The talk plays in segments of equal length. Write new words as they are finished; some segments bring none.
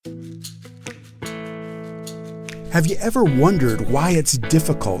Have you ever wondered why it's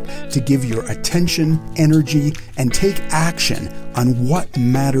difficult to give your attention, energy, and take action on what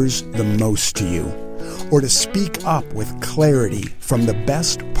matters the most to you, or to speak up with clarity from the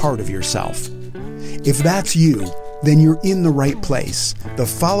best part of yourself? If that's you, then you're in the right place. The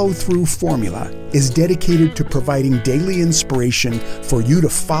follow-through formula is dedicated to providing daily inspiration for you to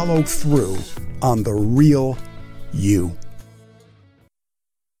follow through on the real you.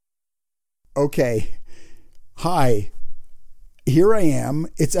 Okay. Hi, here I am.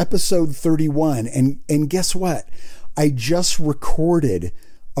 It's episode 31, and guess what? I just recorded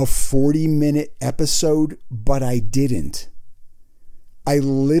a 40-minute episode, but I didn't. I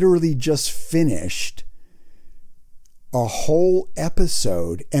literally just finished a whole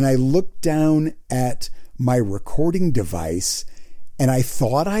episode, and I looked down at my recording device, and I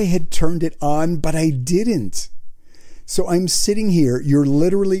thought I had turned it on, but I didn't. So I'm sitting here.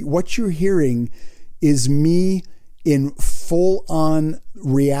 What you're hearing is me in full-on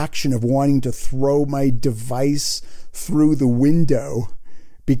reaction of wanting to throw my device through the window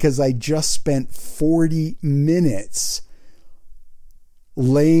because I just spent 40 minutes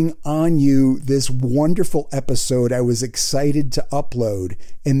laying on you this wonderful episode I was excited to upload,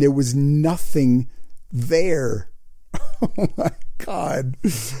 and there was nothing there. Oh my God.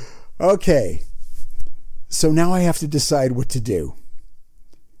 Okay. So now I have to decide what to do.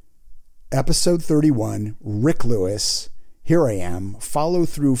 Episode 31, Rick Lewis, here I am, Follow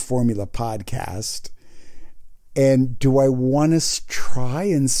Through Formula Podcast. And do I want to try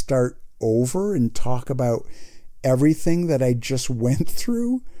and start over and talk about everything that I just went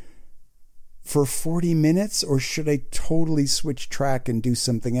through for 40 minutes? Or should I totally switch track and do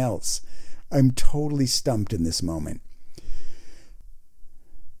something else? I'm totally stumped in this moment.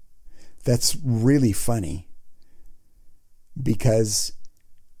 That's really funny because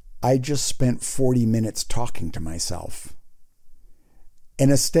I just spent 40 minutes talking to myself.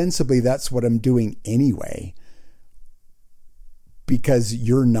 And ostensibly, that's what I'm doing anyway, because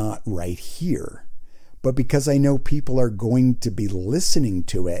you're not right here. But because I know people are going to be listening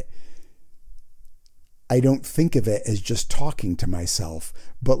to it, I don't think of it as just talking to myself.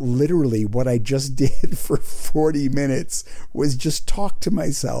 But literally, what I just did for 40 minutes was just talk to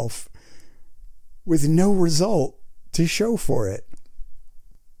myself with no result to show for it.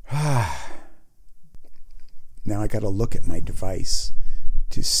 Now I got to look at my device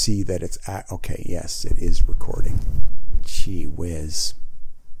to see that it's okay. Yes, it is recording. Gee whiz.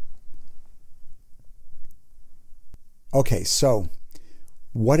 Okay, so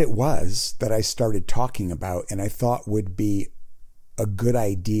what it was that I started talking about and I thought would be a good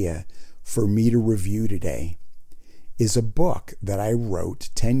idea for me to review today is a book that I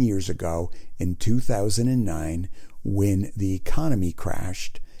wrote 10 years ago in 2009 when the economy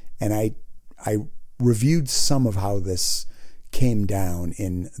crashed. And I reviewed some of how this came down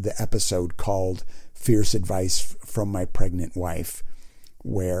in the episode called Fierce Advice from My Pregnant Wife,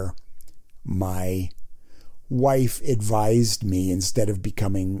 where my wife advised me, instead of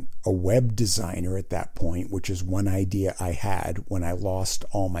becoming a web designer at that point, which is one idea I had when I lost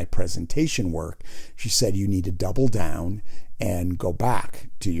all my presentation work, she said, you need to double down and go back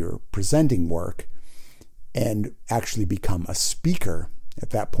to your presenting work and actually become a speaker.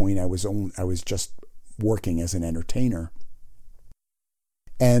 At that point, I was just working as an entertainer.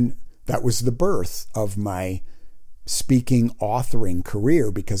 And that was the birth of my speaking, authoring career,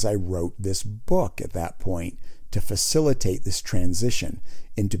 because I wrote this book at that point to facilitate this transition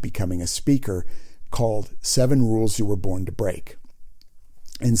into becoming a speaker, called 7 Rules You Were Born to Break.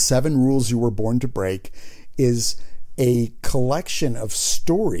 And 7 Rules You Were Born to Break is a collection of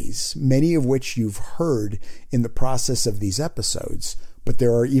stories, many of which you've heard in the process of these episodes. But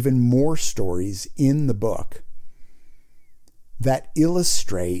there are even more stories in the book that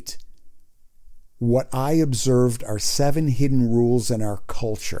illustrate what I observed are 7 hidden rules in our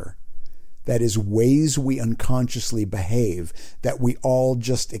culture. That is, ways we unconsciously behave, that we all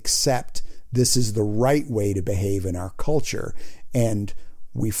just accept this is the right way to behave in our culture. And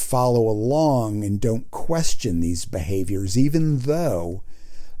we follow along and don't question these behaviors, even though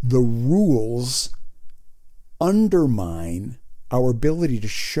the rules undermine our ability to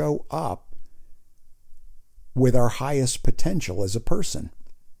show up with our highest potential as a person.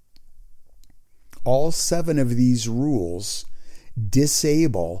 All 7 of these rules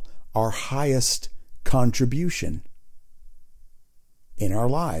disable our highest contribution in our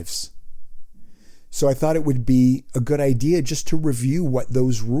lives. So I thought it would be a good idea just to review what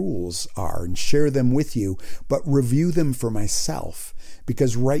those rules are and share them with you, but review them for myself,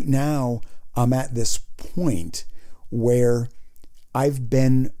 because right now I'm at this point where I've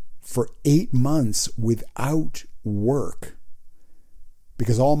been for 8 months without work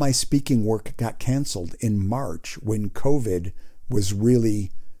because all my speaking work got canceled in March when COVID was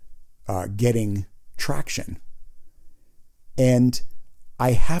really getting traction. And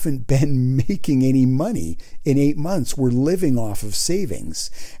I haven't been making any money in 8 months. We're living off of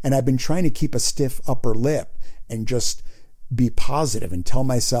savings. And I've been trying to keep a stiff upper lip and just be positive and tell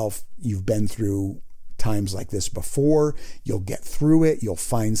myself, you've been through times like this before. You'll get through it. You'll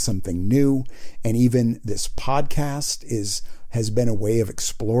find something new. And even this podcast has been a way of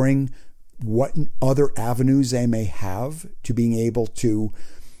exploring what other avenues I may have to being able to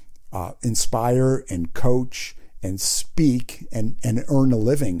inspire and coach and speak and earn a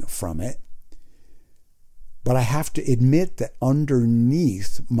living from it. But I have to admit that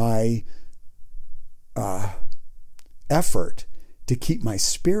underneath my effort to keep my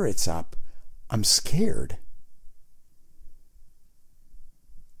spirits up, I'm scared.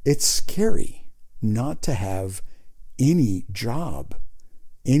 It's scary not to have any job,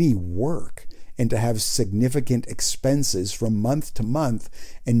 any work, and to have significant expenses from month to month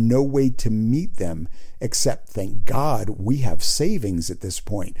and no way to meet them except, thank God, we have savings at this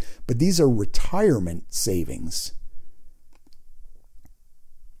point. But these are retirement savings.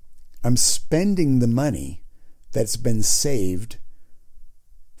 I'm spending the money that's been saved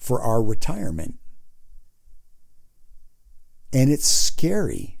for our retirement. And it's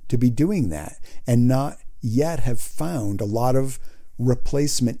scary to be doing that and not yet have found a lot of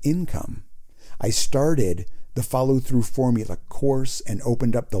replacement income. I started the Follow Through Formula course and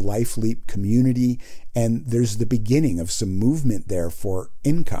opened up the Life Leap community, and there's the beginning of some movement there for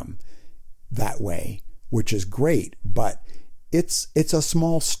income that way, which is great, but it's a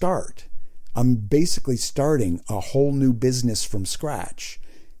small start. I'm basically starting a whole new business from scratch.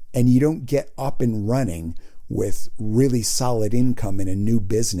 And you don't get up and running with really solid income in a new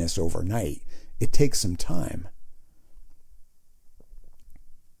business overnight. It takes some time.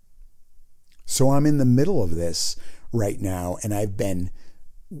 So I'm in the middle of this right now, and I've been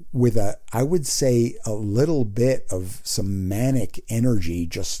with I would say a little bit of some manic energy,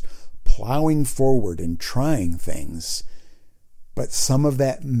 just plowing forward and trying things. But some of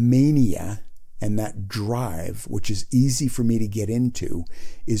that mania and that drive, which is easy for me to get into,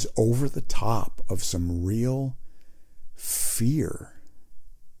 is over the top of some real fear.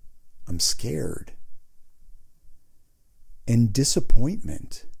 I'm scared. And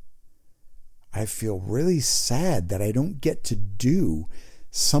disappointment. I feel really sad that I don't get to do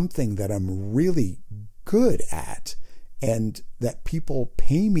something that I'm really good at and that people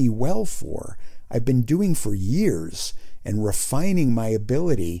pay me well for. I've been doing for years and refining my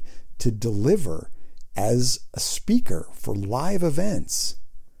ability to deliver as a speaker for live events.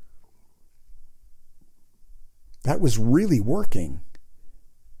 That was really working.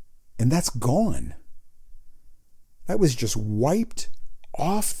 And that's gone. That was just wiped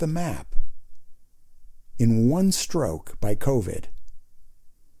off the map in one stroke by COVID.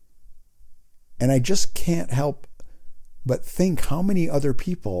 And I just can't help but think how many other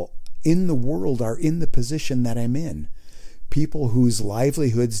people in the world are in the position that I'm in. People whose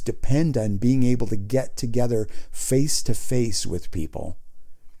livelihoods depend on being able to get together face to face with people.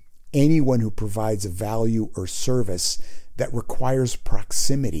 Anyone who provides a value or service that requires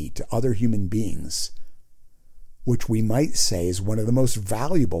proximity to other human beings, which we might say is one of the most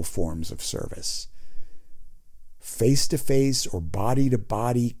valuable forms of service. Face to face or body to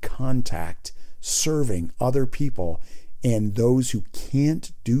body contact, serving other people, and those who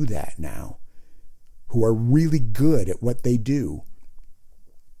can't do that now, who are really good at what they do.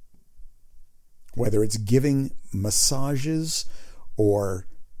 Whether it's giving massages or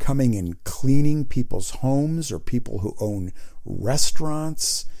coming and cleaning people's homes or people who own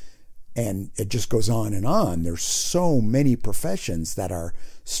restaurants, and it just goes on and on. There's so many professions that are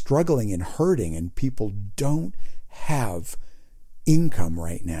struggling and hurting, and people don't have income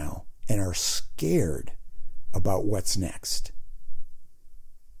right now and are scared about what's next.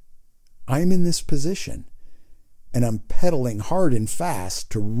 I'm in this position, and I'm pedaling hard and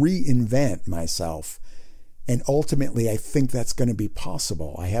fast to reinvent myself. And ultimately, I think that's going to be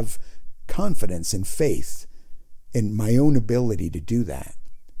possible. I have confidence and faith in my own ability to do that.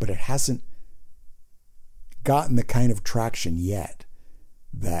 But it hasn't gotten the kind of traction yet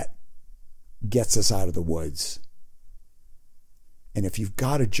that gets us out of the woods. And if you've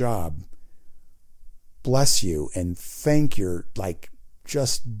got a job, bless you and thank your,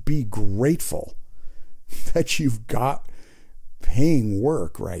 just be grateful that you've got paying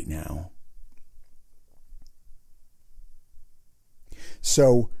work right now.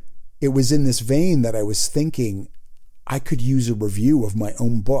 So it was in this vein that I was thinking, I could use a review of my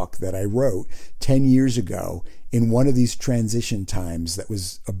own book that I wrote 10 years ago in one of these transition times that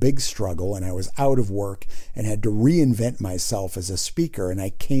was a big struggle, and I was out of work and had to reinvent myself as a speaker. And I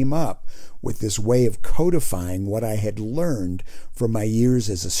came up with this way of codifying what I had learned from my years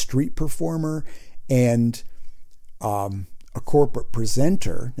as a street performer and a corporate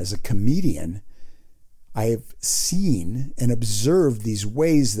presenter, as a comedian. I have seen and observed these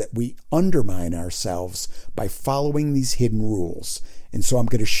ways that we undermine ourselves by following these hidden rules. And so I'm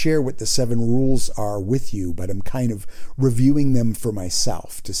going to share what the 7 rules are with you, but I'm kind of reviewing them for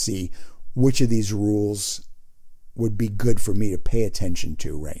myself to see which of these rules would be good for me to pay attention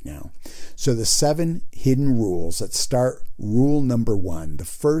to right now. So the 7 hidden rules, let's start rule number 1. The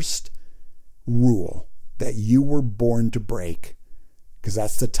first rule that you were born to break, because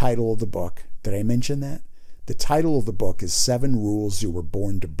that's the title of the book. Did I mention that? The title of the book is 7 Rules You Were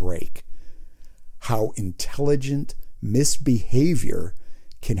Born to Break. How intelligent misbehavior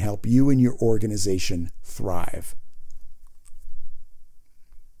can help you and your organization thrive.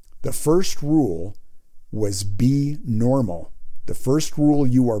 The first rule was be normal. The first rule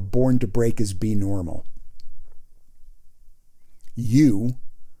you are born to break is be normal. You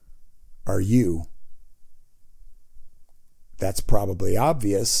are you. That's probably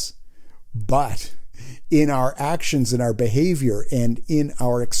obvious, but in our actions, in our behavior, and in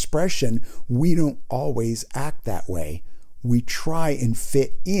our expression, we don't always act that way. We try and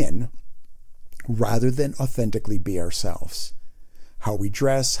fit in rather than authentically be ourselves. How we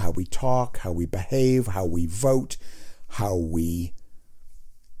dress, how we talk, how we behave, how we vote, how we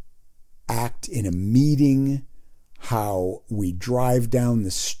act in a meeting, how we drive down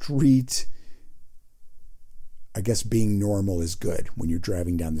the street. I guess being normal is good when you're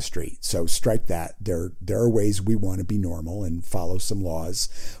driving down the street. So strike that. There are ways we want to be normal and follow some laws,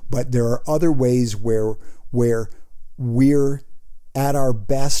 but there are other ways where we're at our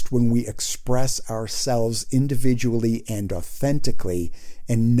best when we express ourselves individually and authentically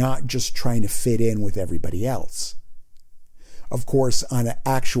and not just trying to fit in with everybody else. Of course, on an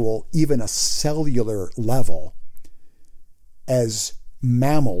actual, even a cellular level, as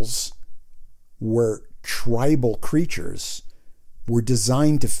mammals, we're tribal creatures. We're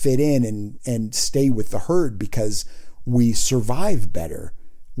designed to fit in and stay with the herd because we survive better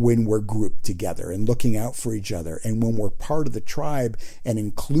when we're grouped together and looking out for each other. And when we're part of the tribe and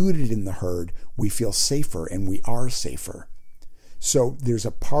included in the herd, we feel safer, and we are safer. So there's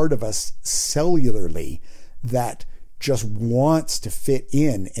a part of us cellularly that just wants to fit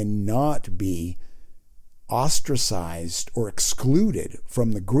in and not be ostracized or excluded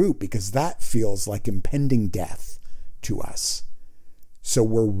from the group, because that feels like impending death to us. So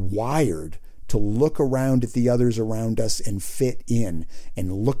we're wired to look around at the others around us and fit in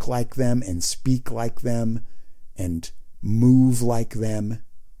and look like them and speak like them and move like them.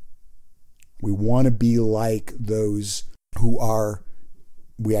 We want to be like those who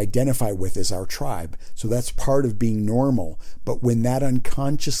we identify with as our tribe. So that's part of being normal. But when that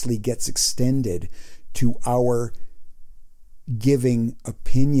unconsciously gets extended to our giving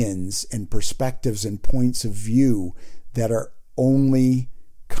opinions and perspectives and points of view that are only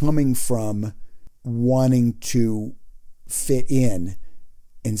coming from wanting to fit in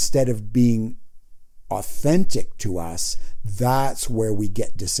instead of being authentic to us, that's where we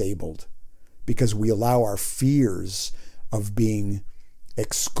get disabled, because we allow our fears of being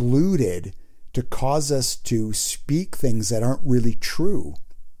excluded to cause us to speak things that aren't really true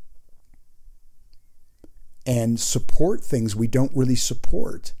and support things we don't really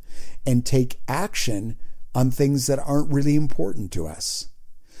support, and take action on things that aren't really important to us.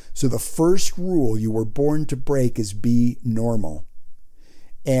 So the first rule you were born to break is be normal.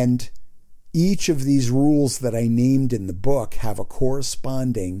 And each of these rules that I named in the book have a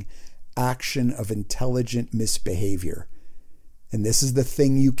corresponding action of intelligent misbehavior. And this is the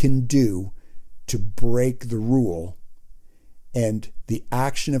thing you can do to break the rule. And the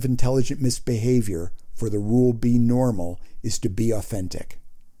action of intelligent misbehavior for the rule be normal is to be authentic.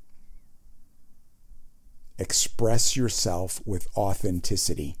 Express yourself with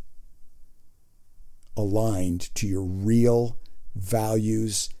authenticity, aligned to your real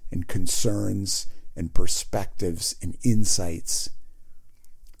values and concerns and perspectives and insights.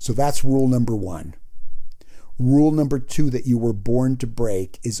 So that's rule number 1. Rule number 2 that you were born to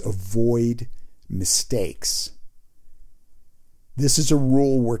break is avoid mistakes. This is a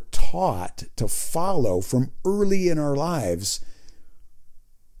rule we're taught to follow from early in our lives,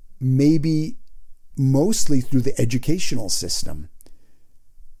 maybe mostly through the educational system.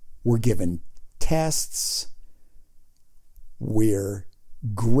 We're given tests, we're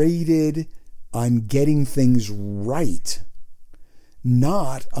graded on getting things right,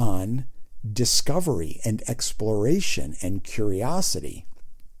 not on discovery and exploration and curiosity.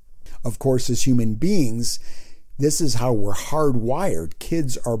 Of course, as human beings, this is how we're hardwired.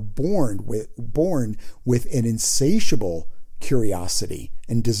 Kids are born with an insatiable curiosity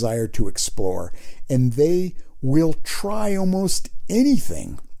and desire to explore, and they will try almost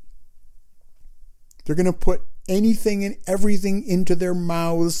anything. They're going to put anything and everything into their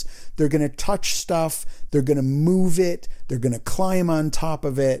mouths. They're going to touch stuff. They're going to move it. They're going to climb on top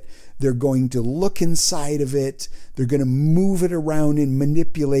of it. They're going to look inside of it. They're going to move it around and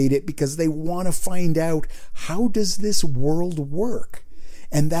manipulate it because they want to find out, how does this world work?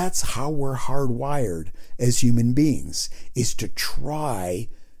 And that's how we're hardwired as human beings, is to try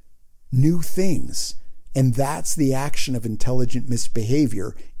new things. And that's the action of intelligent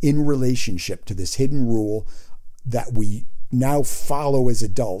misbehavior in relationship to this hidden rule that we now follow as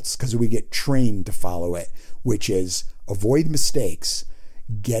adults because we get trained to follow it, which is avoid mistakes,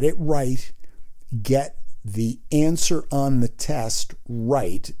 get it right, get the answer on the test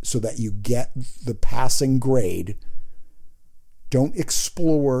right so that you get the passing grade. Don't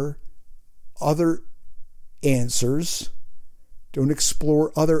explore other answers. Don't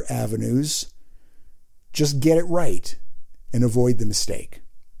explore other avenues. Just get it right and avoid the mistake.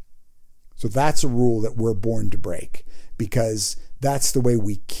 So that's a rule that we're born to break, because that's the way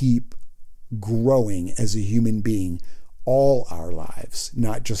we keep growing as a human being all our lives,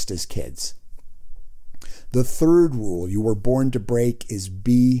 not just as kids. The third rule you were born to break is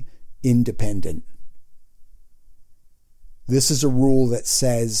be independent. This is a rule that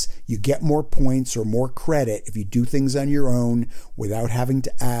says you get more points or more credit if you do things on your own without having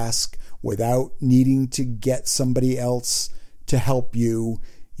to ask, without needing to get somebody else to help you.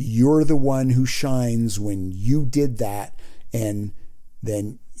 You're the one who shines when you did that, and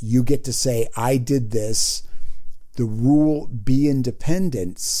then you get to say, I did this. The rule, be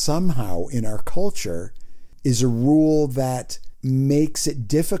independent, somehow in our culture is a rule that makes it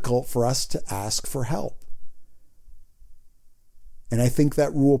difficult for us to ask for help. And I think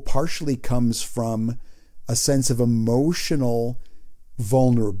that rule partially comes from a sense of emotional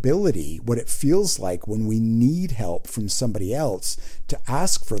vulnerability. What it feels like when we need help from somebody else, to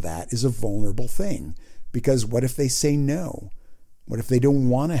ask for that is a vulnerable thing. Because what if they say no? What if they don't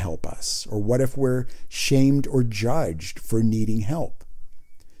want to help us? Or what if we're shamed or judged for needing help?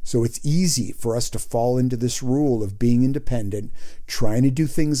 So it's easy for us to fall into this rule of being independent, trying to do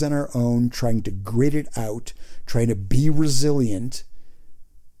things on our own, trying to grit it out, trying to be resilient,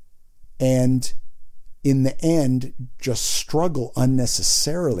 and in the end, just struggle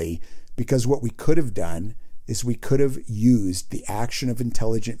unnecessarily, because what we could have done is we could have used the action of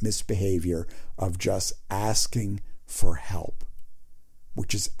intelligent misbehavior of just asking for help,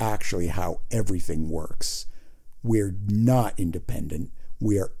 which is actually how everything works. We're not independent.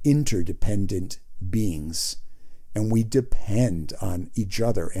 We are interdependent beings, and we depend on each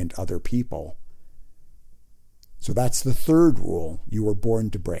other and other people. So that's the third rule you were born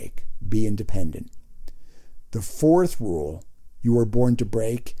to break. Be independent. The fourth rule you were born to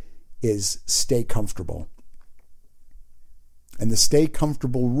break is stay comfortable. And the stay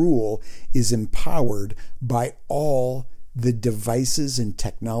comfortable rule is empowered by all the devices and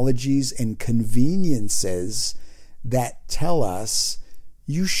technologies and conveniences that tell us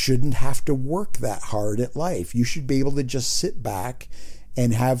you shouldn't have to work that hard at life. You should be able to just sit back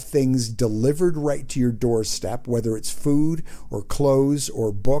and have things delivered right to your doorstep, whether it's food or clothes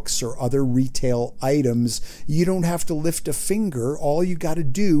or books or other retail items. You don't have to lift a finger. All you got to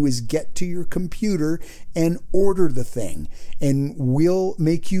do is get to your computer and order the thing. And we'll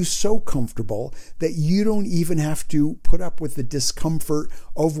make you so comfortable that you don't even have to put up with the discomfort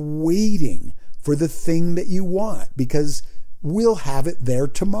of waiting for the thing that you want, because we'll have it there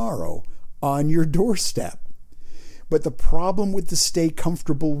tomorrow on your doorstep. But the problem with the stay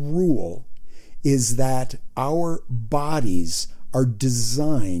comfortable rule is that our bodies are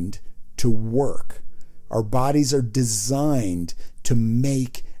designed to work. Our bodies are designed to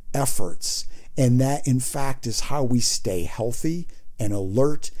make efforts. And that, in fact, is how we stay healthy and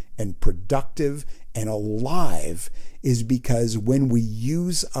alert and productive and alive, is because when we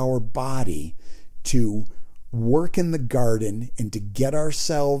use our body to work in the garden and to get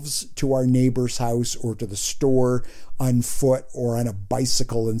ourselves to our neighbor's house or to the store on foot or on a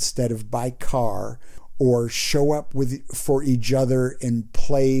bicycle instead of by car, or show up for each other and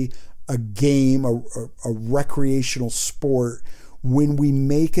play a game, a recreational sport, when we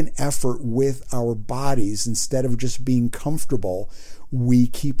make an effort with our bodies instead of just being comfortable, we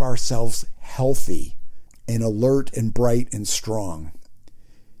keep ourselves healthy and alert and bright and strong.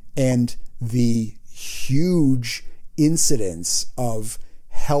 And the huge incidence of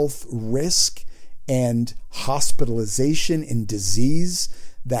health risk and hospitalization and disease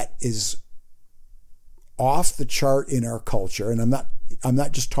that is off the chart in our culture. And I'm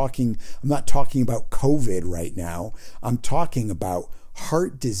not talking about COVID right now. I'm talking about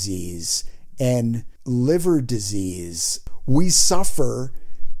heart disease and liver disease. We suffer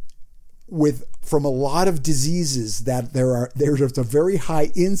from a lot of diseases that there's a very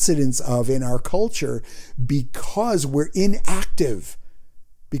high incidence of in our culture because we're inactive,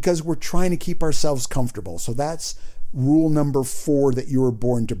 because we're trying to keep ourselves comfortable. So that's rule number 4 that you were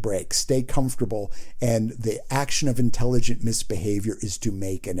born to break. Stay comfortable. And the action of intelligent misbehavior is to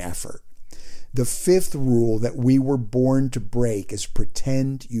make an effort. The 5th rule that we were born to break is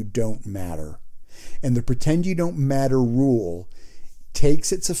pretend you don't matter. And the pretend you don't matter rule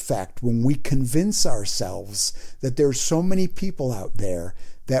takes its effect when we convince ourselves that there's so many people out there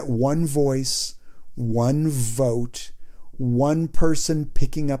that one voice, one vote, one person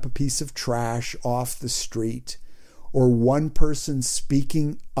picking up a piece of trash off the street, or one person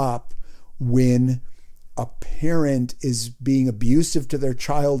speaking up when a parent is being abusive to their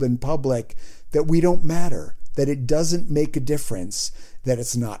child in public, that we don't matter, that it doesn't make a difference, that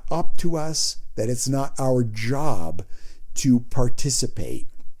it's not up to us, that it's not our job to participate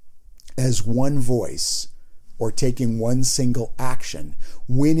as one voice or taking one single action,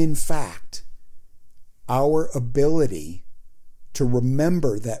 when in fact our ability to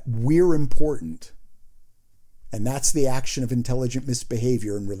remember that we're important, and that's the action of intelligent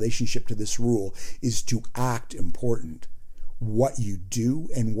misbehavior in relationship to this rule, is to act important. What you do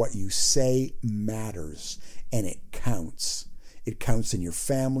and what you say matters, and it counts. It counts in your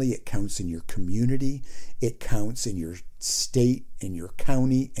family, it counts in your community, it counts in your state, in your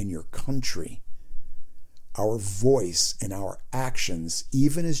county, and your country. Our voice and our actions,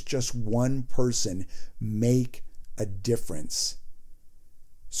 even as just one person, make a difference.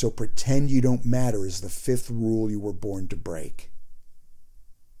 So pretend you don't matter is the 5th rule you were born to break.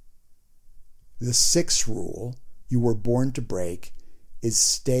 The 6th rule you were born to break is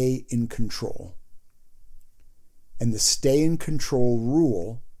stay in control. And the stay in control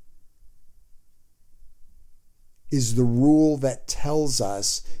rule is the rule that tells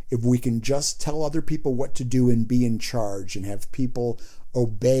us if we can just tell other people what to do and be in charge and have people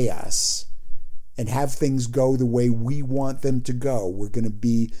obey us and have things go the way we want them to go, we're going to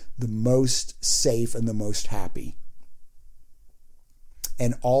be the most safe and the most happy.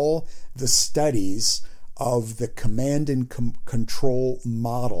 And all the studies of the command and control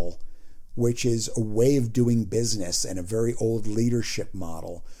model, which is a way of doing business and a very old leadership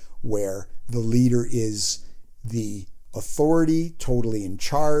model where the leader is the authority, totally in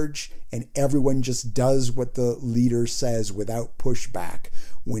charge, and everyone just does what the leader says without pushback.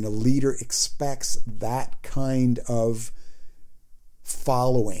 When a leader expects that kind of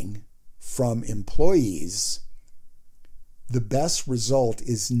following from employees, the best result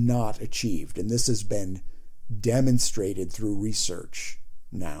is not achieved. And this has been demonstrated through research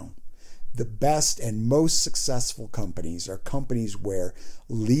now. The best and most successful companies are companies where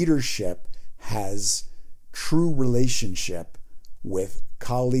leadership has true relationship with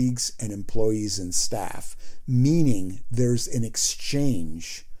colleagues and employees and staff, meaning there's an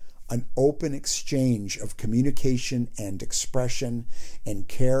exchange, an open exchange of communication and expression and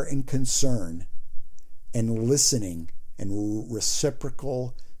care and concern and listening and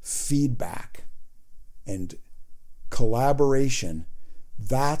reciprocal feedback and collaboration.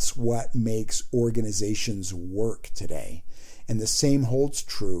 That's what makes organizations work today. And the same holds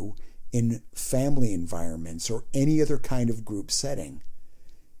true in family environments or any other kind of group setting.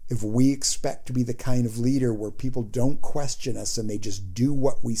 If we expect to be the kind of leader where people don't question us and they just do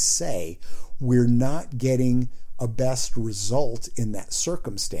what we say, we're not getting a best result in that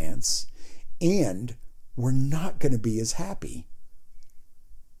circumstance, and we're not going to be as happy.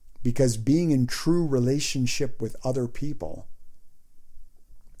 Because being in true relationship with other people,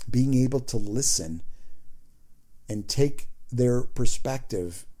 being able to listen and take their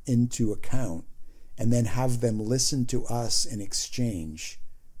perspective into account and then have them listen to us in exchange,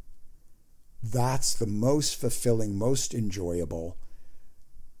 that's the most fulfilling, most enjoyable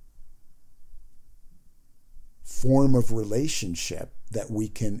form of relationship that we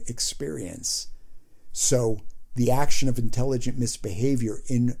can experience. So the action of intelligent misbehavior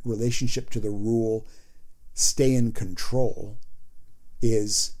in relationship to the rule stay in control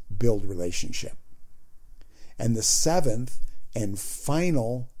is build relationship. And the 7th and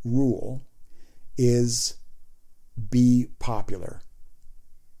final rule is be popular.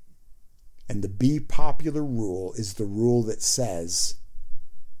 And the be popular rule is the rule that says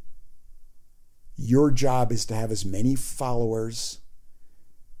Your job is to have as many followers,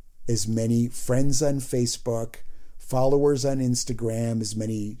 as many friends on Facebook, followers on Instagram, as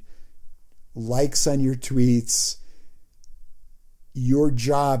many likes on your tweets. Your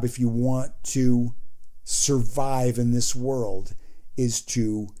job, if you want to survive in this world, is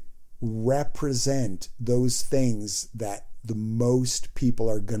to represent those things that the most people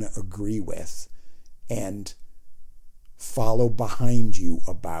are going to agree with and follow behind you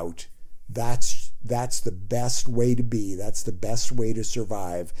about. That's the best way to be. That's the best way to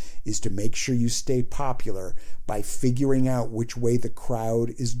survive, is to make sure you stay popular by figuring out which way the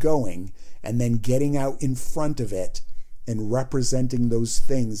crowd is going and then getting out in front of it and representing those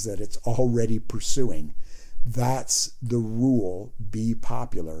things that it's already pursuing. That's the rule, be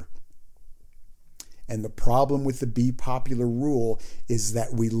popular. And the problem with the be popular rule is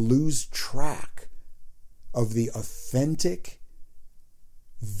that we lose track of the authentic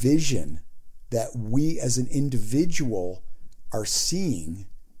vision that we as an individual are seeing.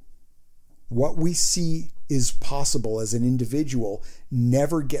 What we see is possible as an individual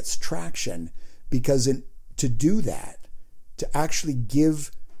never gets traction, because to do that, to actually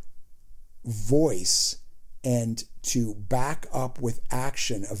give voice and to back up with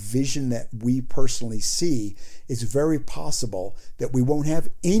action a vision that we personally see, it's very possible that we won't have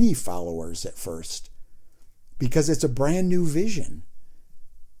any followers at first, because it's a brand new vision.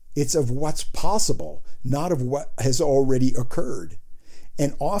 It's of what's possible, not of what has already occurred.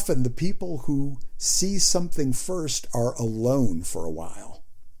 And often the people who see something first are alone for a while,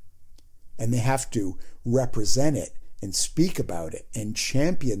 and they have to represent it and speak about it and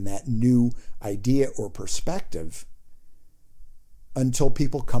champion that new idea or perspective until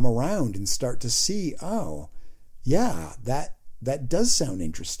people come around and start to see, oh, yeah, that does sound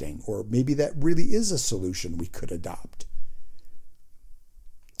interesting, or maybe that really is a solution we could adopt.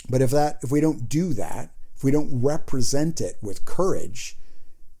 But if we don't do that, if we don't represent it with courage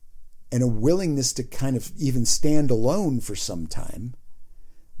and a willingness to kind of even stand alone for some time,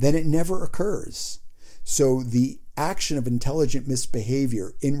 then it never occurs. So the action of intelligent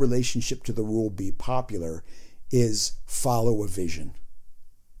misbehavior in relationship to the rule be popular is follow a vision.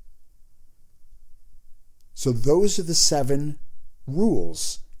 So those are the 7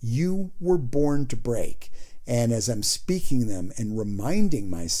 rules you were born to break. And as I'm speaking them and reminding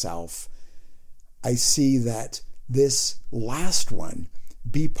myself, I see that this last one,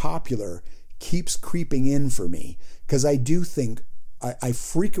 be popular, keeps creeping in for me. Because I do think, I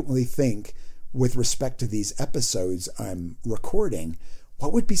frequently think, with respect to these episodes I'm recording,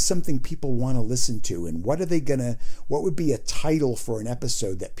 what would be something people want to listen to? And what would be a title for an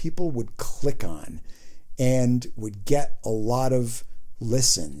episode that people would click on and would get a lot of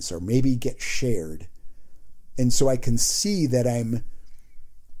listens or maybe get shared? And so I can see that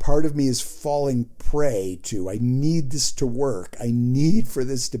part of me is falling prey to, I need this to work. I need for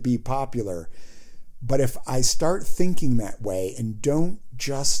this to be popular. But if I start thinking that way and don't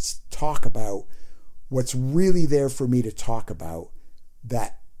just talk about what's really there for me to talk about,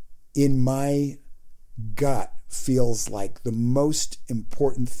 that in my gut feels like the most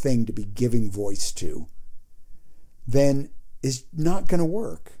important thing to be giving voice to, then it's not going to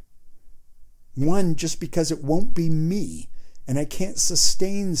work. One, just because it won't be me, and I can't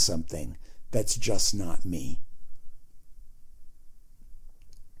sustain something that's just not me.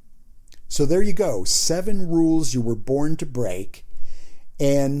 So there you go, 7 rules you were born to break.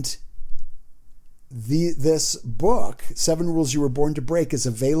 And this book, 7 Rules You Were Born to Break, is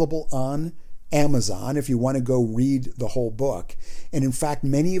available on Amazon if you want to go read the whole book. And in fact,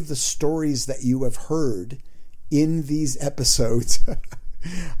 many of the stories that you have heard in these episodes,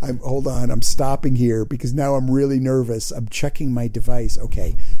 hold on, I'm stopping here because now I'm really nervous. I'm checking my device.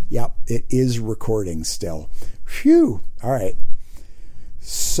 Okay, yep, it is recording still. Phew, all right.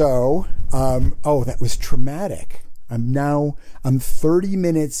 So, that was traumatic. I'm 30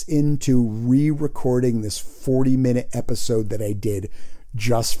 minutes into re-recording this 40-minute episode that I did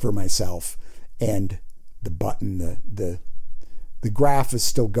just for myself. And the button, the graph is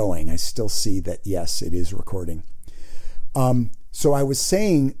still going. I still see that, yes, it is recording. So I was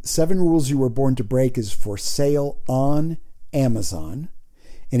saying 7 Rules You Were Born to Break is for sale on Amazon.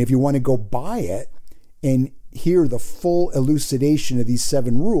 And if you want to go buy it and hear the full elucidation of these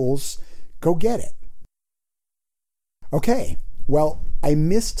 7 rules, go get it. Okay, well, I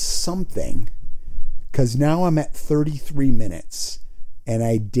missed something because now I'm at 33 minutes and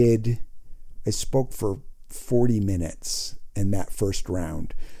I spoke for 40 minutes in that first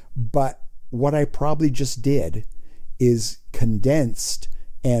round. But what I probably just did is condensed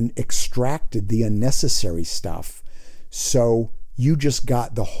and extracted the unnecessary stuff. So you just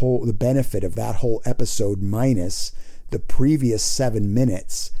got the benefit of that whole episode minus the previous 7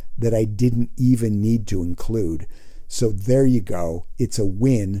 minutes that I didn't even need to include. So there you go. It's a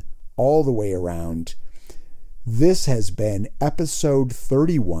win all the way around. This has been episode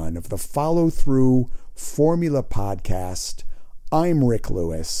 31 of the Follow Through Formula Podcast. I'm Rick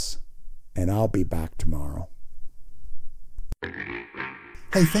Lewis, and I'll be back tomorrow.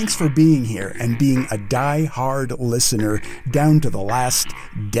 Hey, thanks for being here and being a die-hard listener down to the last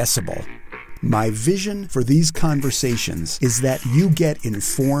decibel. My vision for these conversations is that you get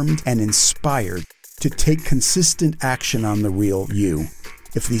informed and inspired to take consistent action on the real you.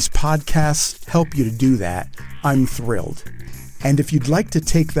 If these podcasts help you to do that, I'm thrilled. And if you'd like to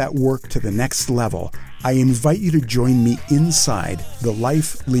take that work to the next level, I invite you to join me inside the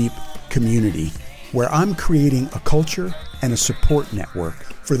Life Leap community, where I'm creating a culture and a support network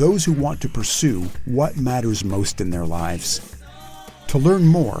for those who want to pursue what matters most in their lives. To learn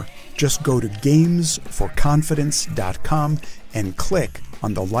more, just go to gamesforconfidence.com and click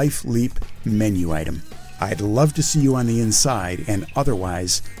on the Life Leap menu item. I'd love to see you on the inside, and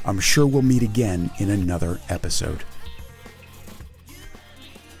otherwise, I'm sure we'll meet again in another episode.